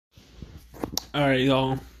Alright,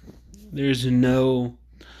 y'all. There's no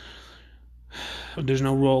there's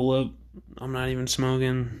no roll up. I'm not even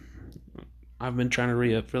smoking. I've been trying to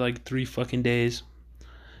re-up for like 3 fucking days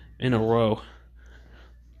in a row.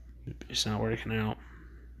 It's not working out.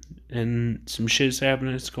 And some shit's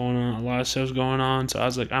happening. It's going on. A lot of stuff's going on. So I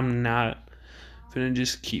was like, I'm not gonna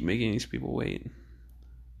just keep making these people wait.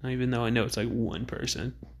 Even though I know it's like one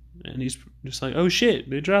person. And he's just like, oh shit,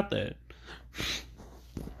 they dropped that.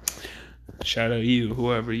 Shout out you,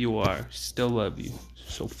 whoever you are. Still love you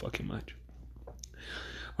so fucking much.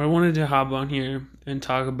 I wanted to hop on here and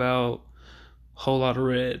talk about Whole Lotta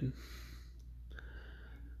Red.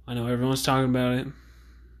 I know everyone's talking about it.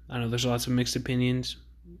 I know there's lots of mixed opinions.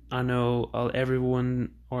 I know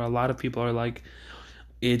everyone or a lot of people are like,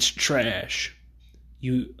 it's trash.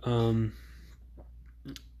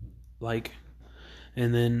 Like,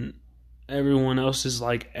 and then everyone else is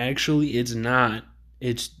like, actually, it's not.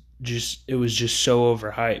 It was just so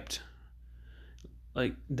overhyped.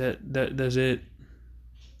 Like that's it.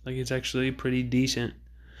 Like, it's actually pretty decent.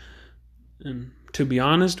 And to be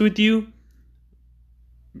honest with you,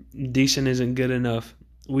 decent isn't good enough.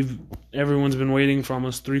 Everyone's been waiting for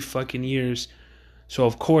almost 3 fucking years. So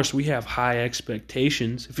of course we have high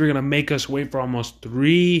expectations. If you're gonna make us wait for almost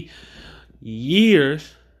 3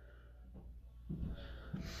 years,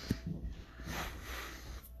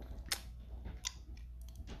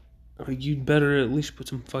 you'd better at least put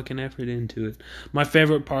some fucking effort into it. My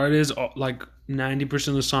favorite part is like 90%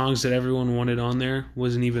 of the songs that everyone wanted on there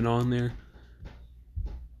wasn't even on there.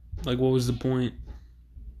 Like, what was the point?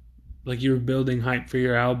 Like, you were building hype for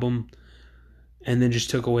your album and then just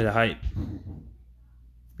took away the hype.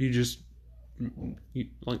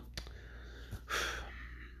 Like,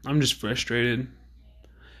 I'm just frustrated.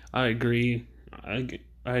 I agree. I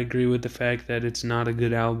agree with the fact that it's not a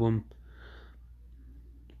good album.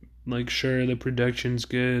 Like, sure, the production's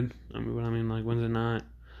good. But I mean, like, when's it not?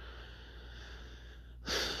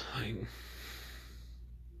 Like,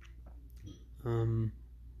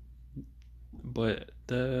 but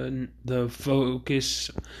the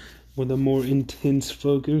focus, with a more intense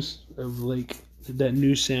focus of like that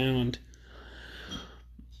new sound,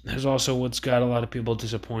 is also what's got a lot of people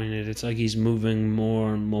disappointed. It's like he's moving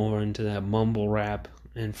more and more into that mumble rap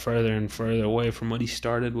and further away from what he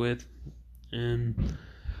started with, and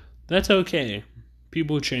that's okay.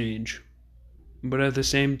 People change. But at the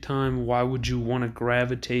same time, why would you want to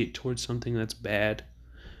gravitate towards something that's bad?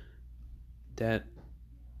 That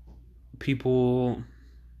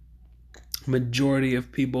majority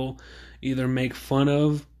of people either make fun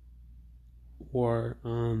of or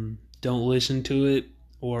don't listen to it,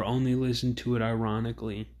 or only listen to it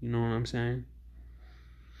ironically. You know what I'm saying?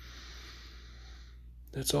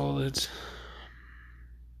 That's all that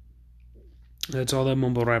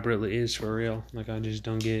mumble rap really is, for real. Like, I just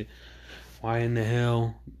don't get why in the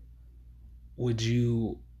hell would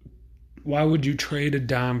you trade a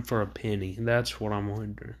dime for a penny? That's what I'm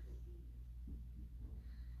wondering.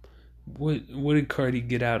 What did Cardi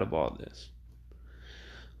get out of all this?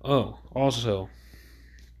 Oh, also,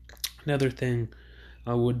 another thing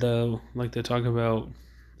I would like to talk about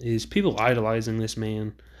is people idolizing this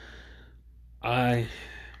man. I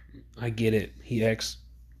get it. He acts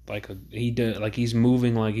like he's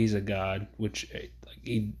moving like he's a god, which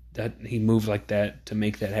he moved like that to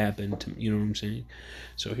make that happen. You know what I'm saying?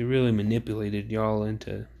 So he really manipulated y'all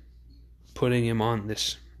into putting him on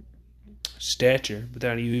this stature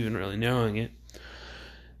without you even really knowing it.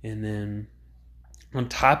 And then on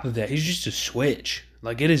top of that, he's just a switch.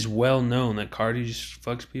 Like, it is well known that Cardi just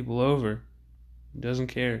fucks people over. He doesn't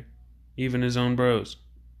care. Even his own bros.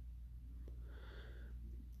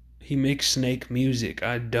 He makes snake music.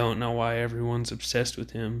 I don't know why everyone's obsessed with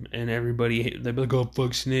him. And they're like, oh,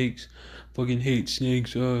 fuck snakes. Fucking hate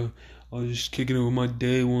snakes. I was just kicking it with my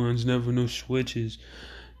day ones. Never no switches.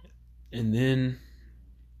 And then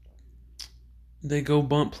they go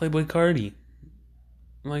bump Playboy Cardi.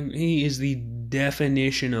 Like, he is the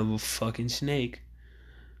definition of a fucking snake.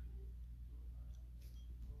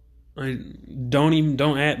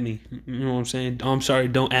 Don't at me. You know what I'm saying? I'm sorry,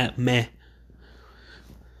 don't at me.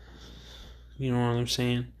 You know what I'm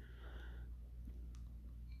saying?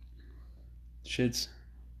 The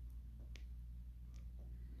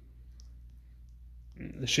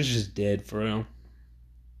shit's just dead, for real.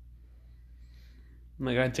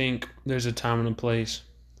 Like, I think there's a time and a place.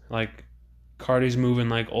 Like, Cardi's moving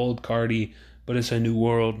like old Cardi, but it's a new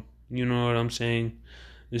world. You know what I'm saying?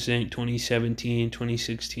 This ain't 2017,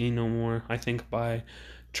 2016 no more. I think by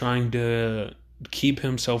trying to keep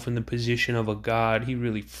himself in the position of a god, he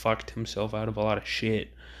really fucked himself out of a lot of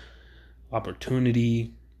shit.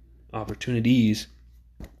 Opportunity, opportunities,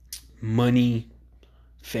 money,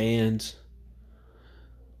 fans,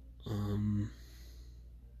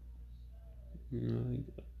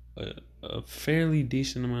 a fairly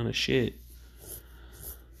decent amount of shit.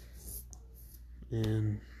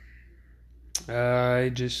 And I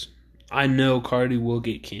know Cardi will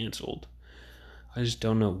get canceled. I just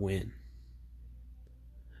don't know when.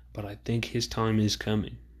 But I think his time is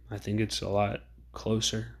coming. I think it's a lot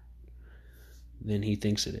closer than he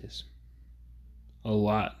thinks it is. A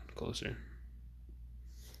lot closer.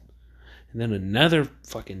 And then another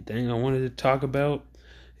fucking thing I wanted to talk about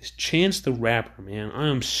is Chance the Rapper, man. I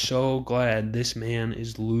am so glad this man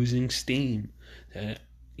is losing steam. That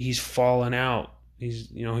he's fallen out.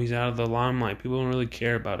 He's out of the limelight. People don't really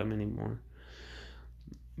care about him anymore.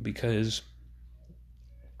 Because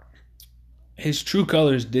his true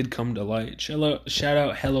colors did come to light. Shout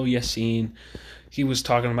out Hello Yassine. He was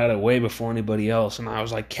talking about it way before anybody else. And I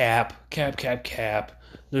was like, cap.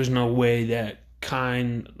 There's no way that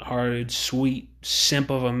kind-hearted, sweet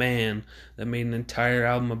simp of a man that made an entire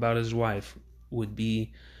album about his wife would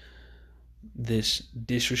be this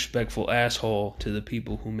disrespectful asshole to the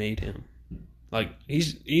people who made him. Like,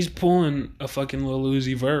 he's pulling a fucking Lil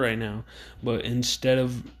Uzi Vert right now. But instead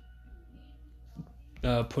of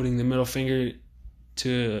putting the middle finger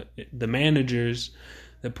to the managers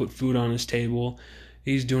that put food on his table,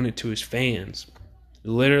 he's doing it to his fans.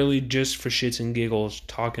 Literally just for shits and giggles,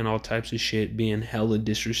 talking all types of shit, being hella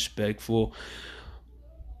disrespectful.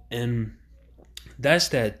 And that's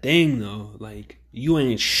that thing, though. Like, you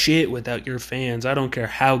ain't shit without your fans. I don't care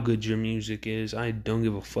how good your music is. I don't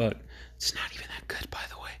give a fuck. It's not even that good, by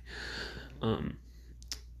the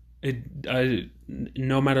way.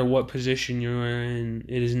 No matter what position you're in,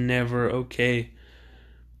 it is never okay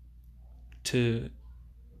to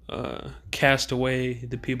cast away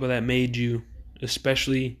the people that made you,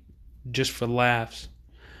 especially just for laughs,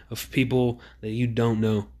 of people that you don't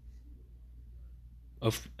know,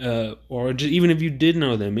 or just, even if you did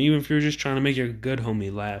know them, even if you're just trying to make your good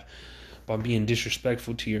homie laugh by being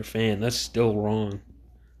disrespectful to your fan, that's still wrong.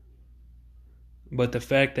 But the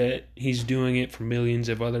fact that he's doing it for millions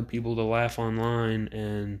of other people to laugh online,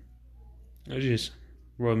 and it just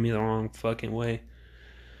rubbed me the wrong fucking way.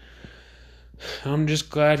 I'm just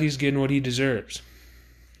glad he's getting what he deserves.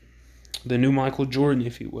 The new Michael Jordan,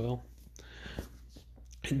 if you will.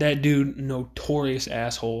 That dude, notorious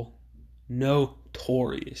asshole.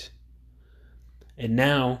 Notorious. And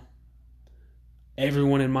now,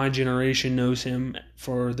 everyone in my generation knows him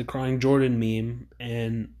for the Crying Jordan meme,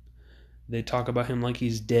 and they talk about him like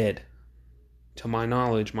he's dead. To my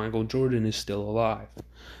knowledge, Michael Jordan is still alive.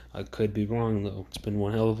 I could be wrong, though. It's been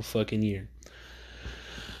one hell of a fucking year.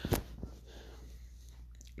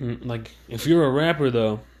 Like, if you're a rapper,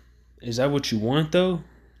 though, is that what you want, though?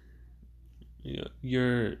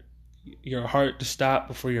 Your heart to stop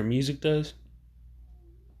before your music does?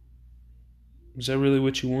 Is that really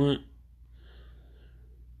what you want?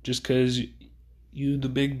 Just because you the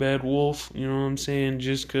big bad wolf, you know what I'm saying?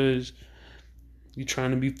 Just because you're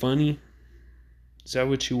trying to be funny? Is that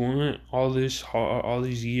what you want? All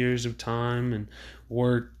these years of time and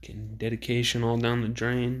work and dedication all down the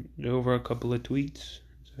drain over a couple of tweets?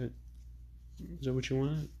 Is that what you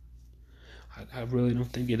want? I really don't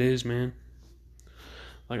think it is, man.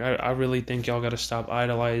 Like, I really think y'all gotta stop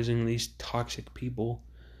idolizing these toxic people.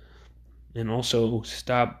 And also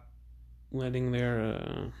stop letting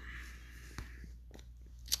their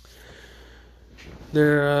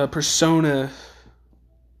persona,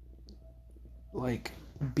 like,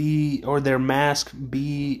 be, or their mask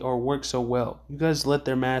be or work so well. You guys let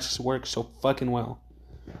their masks work so fucking well.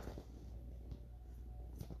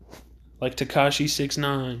 Like Tekashi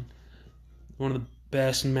 6ix9ine, one of the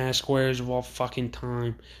best mask wearers of all fucking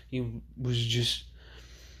time. He was just,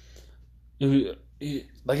 he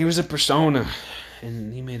was a persona,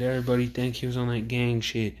 and he made everybody think he was on that gang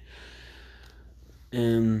shit.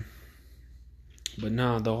 But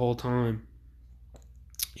nah, the whole time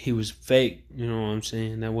he was fake. You know what I'm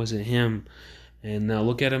saying? That wasn't him. And now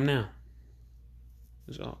look at him now.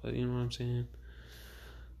 That's all, you know what I'm saying?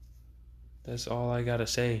 That's all I gotta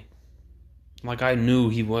say. Like, I knew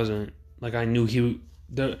he wasn't. Like,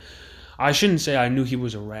 I shouldn't say I knew he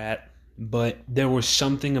was a rat, but there was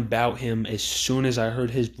something about him. As soon as I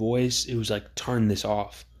heard his voice, it was like, turn this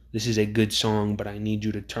off. This is a good song, but I need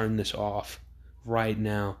you to turn this off right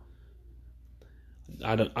now.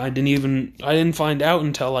 I didn't find out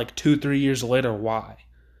until like 2-3 years later why.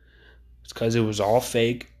 It's because it was all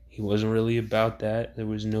fake. He wasn't really about that. There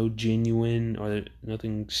was no genuine or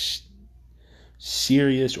nothing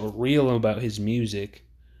serious or real about his music.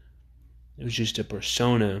 It was just a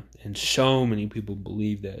persona, and so many people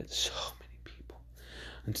believe that. So many people.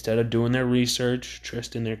 Instead of doing their research,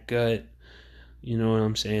 trusting their gut, you know what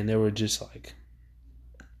I'm saying? They were just like,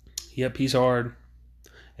 yep, he's hard.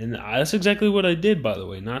 And that's exactly what I did, by the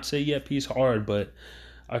way. Not say, yep, he's hard, but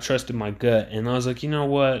I trusted my gut. And I was like, you know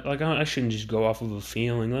what? Like, I shouldn't just go off of a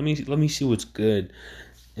feeling. Let me see what's good.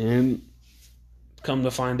 And come to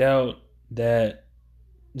find out that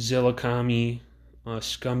Zillakami,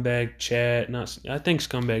 Scumbag Chad, I think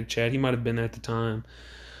Scumbag Chad, he might have been there at the time,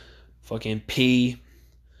 fucking P,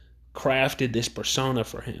 crafted this persona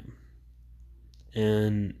for him.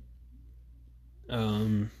 And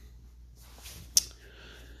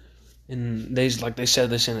they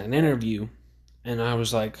said this in an interview, and I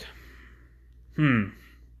was like,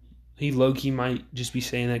 he low-key might just be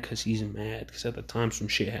saying that because he's mad, because at the time some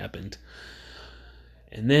shit happened.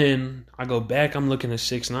 And then I go back, I'm looking at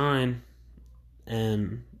 6ix9ine,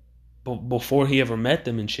 and before he ever met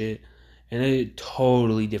them and shit, and a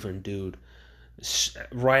totally different dude.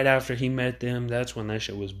 Right after he met them, that's when that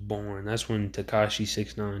shit was born. That's when Tekashi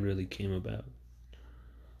 6ix9ine really came about.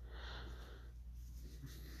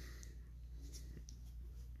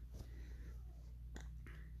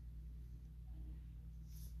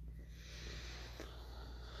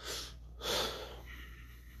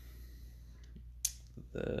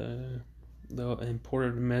 The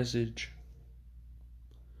important message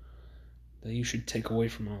that you should take away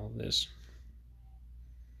from all of this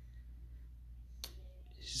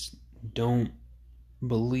is don't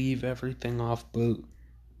believe everything off boot.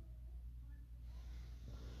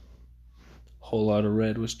 Whole lot of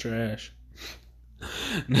red was trash.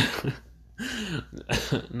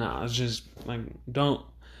 Nah, it's just like don't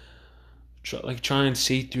try and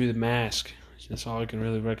see through the mask. That's all I can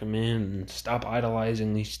really recommend. And stop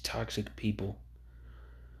idolizing these toxic people.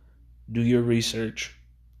 Do your research.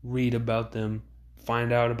 Read about them.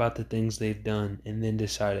 Find out about the things they've done. And then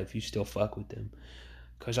decide if you still fuck with them.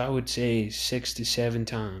 Because I would say 6 to 7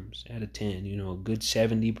 times out of 10. You know, a good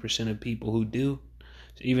 70% of people who do.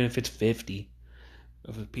 So even if it's 50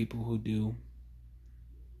 of the people who do.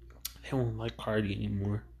 They won't like Cardi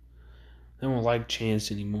anymore. They won't like Chance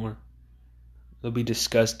anymore. They'll be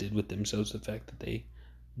disgusted with themselves, the fact that they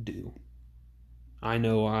do. I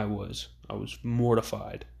know I was. I was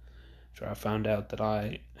mortified after I found out that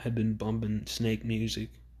I had been bumping Snake music.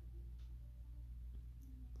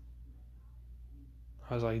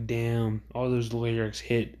 I was like, damn, all those lyrics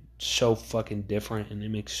hit so fucking different and they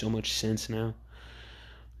make so much sense now.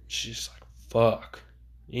 It's just like, fuck.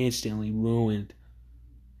 Instantly ruined.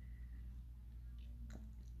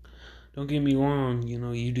 Don't get me wrong, you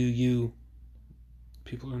know, you do you.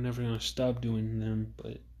 People are never going to stop doing them,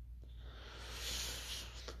 but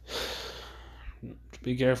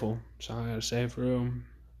be careful. That's all I got to say for real.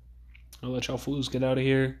 I'll let y'all fools get out of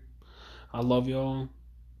here. I love y'all.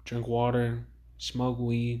 Drink water. Smoke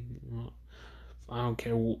weed. I don't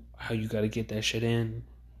care how you got to get that shit in.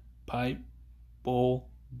 Pipe. Bowl.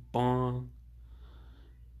 Bong.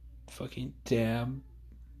 Fucking dab.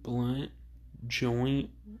 Blunt. Joint.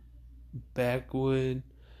 Backwood.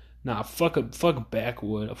 Nah, fuck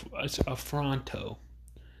backwood. It's a fronto.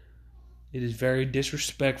 It is very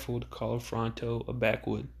disrespectful to call a fronto a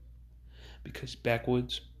backwood. Because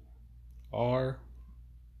backwoods are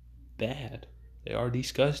bad. They are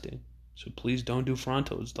disgusting. So please don't do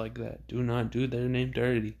frontos like that. Do not do their name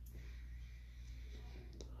dirty.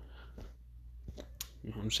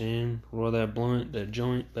 You know what I'm saying? Roll that blunt, that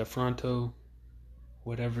joint, that fronto.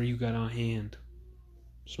 Whatever you got on hand.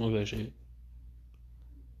 Smoke that shit.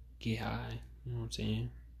 Get high, you know what I'm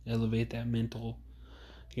saying? Elevate that mental.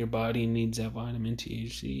 Your body needs that vitamin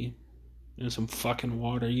THC and some fucking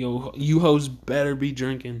water. Yo, you hoes better be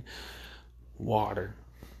drinking water.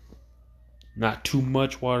 Not too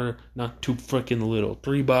much water, not too freaking little.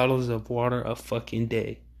 3 bottles of water a fucking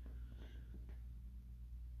day.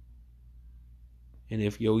 And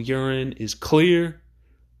if your urine is clear,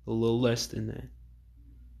 a little less than that.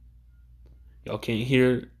 Y'all can't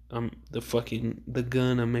hear the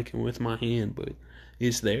gun I'm making with my hand, but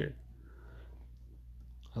it's there.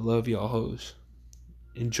 I love y'all hoes.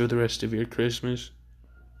 Enjoy the rest of your Christmas.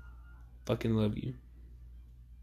 Fucking love you.